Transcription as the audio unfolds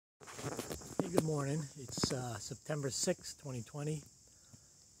Good morning. It's September 6th, 2020,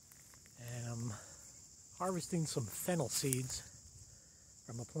 and I'm harvesting some fennel seeds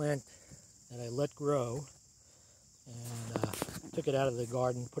from a plant that I let grow, and took it out of the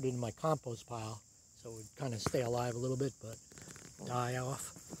garden, put it in my compost pile so it would kind of stay alive a little bit but die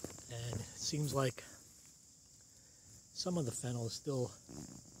off. And it seems like some of the fennel is still,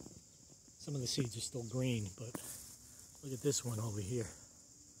 some of the seeds are still green, but look at this one over here.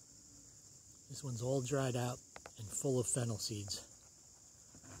 This one's all dried out and full of fennel seeds.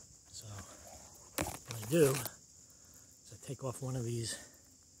 So what I do is I take off one of these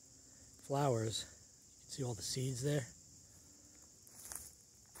flowers. You can see all the seeds there.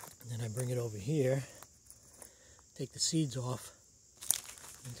 And then I bring it over here, take the seeds off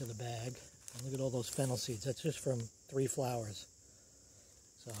into the bag. And look at all those fennel seeds. That's just from 3 flowers.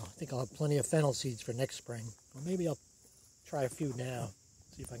 So I think I'll have plenty of fennel seeds for next spring. Or maybe I'll try a few now.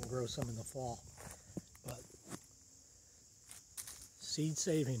 See if I can grow some in the fall. But seed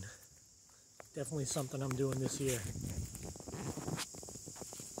saving, definitely something I'm doing this year.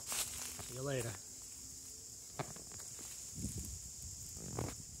 See you later.